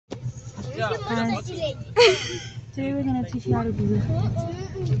Today we're gonna teach you how to do this.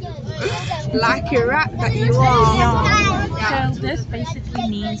 Like a rat that you are. Yeah. So this basically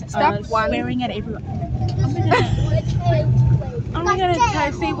means Step one. swearing at everyone. I'm gonna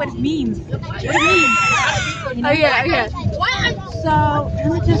try to say what it means. What it means. You know? Okay. So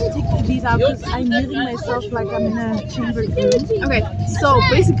let me just take these out because I'm using myself like I'm in a chambered room. Okay, so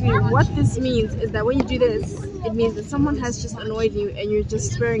basically what this means is that when you do this, it means that someone has just annoyed you and you're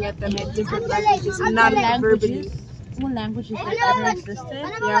just swearing at them in different languages, not verbally. All languages that ever existed,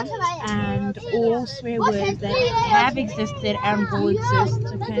 and all swear words that have existed and will exist,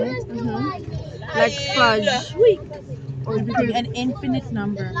 okay? Like fudge. Or it could be an infinite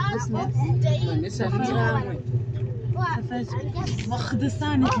number. What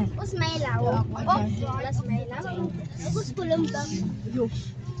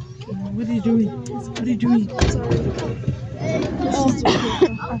are you doing? What are you doing? Okay.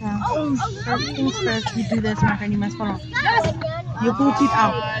 First things first, you do this, my friend. You must follow. You pull it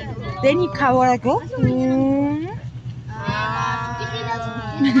out. Then you cover like go.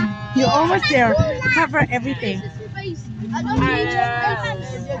 You're almost there. Cover everything.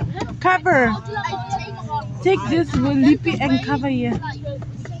 Cover. Take this lippy and cover here.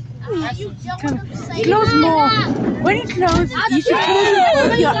 Close more. When you close, you should close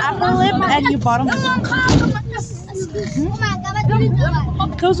both your upper lip and your bottom lip.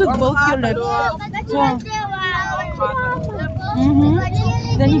 Close with both your lips. So,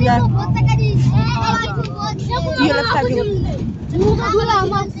 then you go. Do your left side.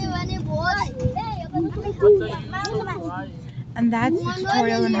 And that's the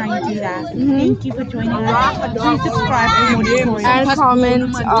tutorial on how you do that. Thank you for joining us. Please subscribe for more tutorials. And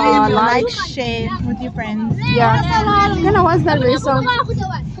comment, like, share with your friends. Yeah. Kind of what's that way? So,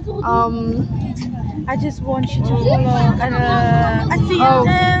 I just want you to follow. I see you. Oh,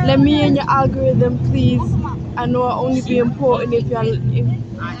 let me in your algorithm, please. I know I'll only be important if you're.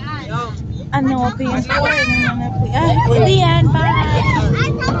 I know I'll be important. In the end, bye.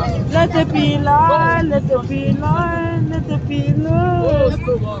 Let it be light, let it be light, let it be light.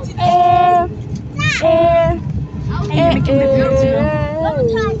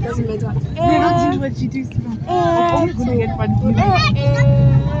 Doesn't matter. That's what you do. I'm gonna get fun.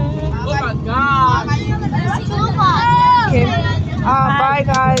 Oh my god. Okay. Bye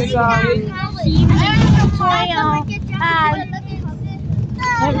guys. See you in the tutorial. Bye.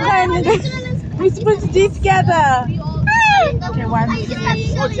 We're supposed to do it together. Okay, 1, 2,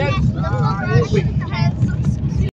 3.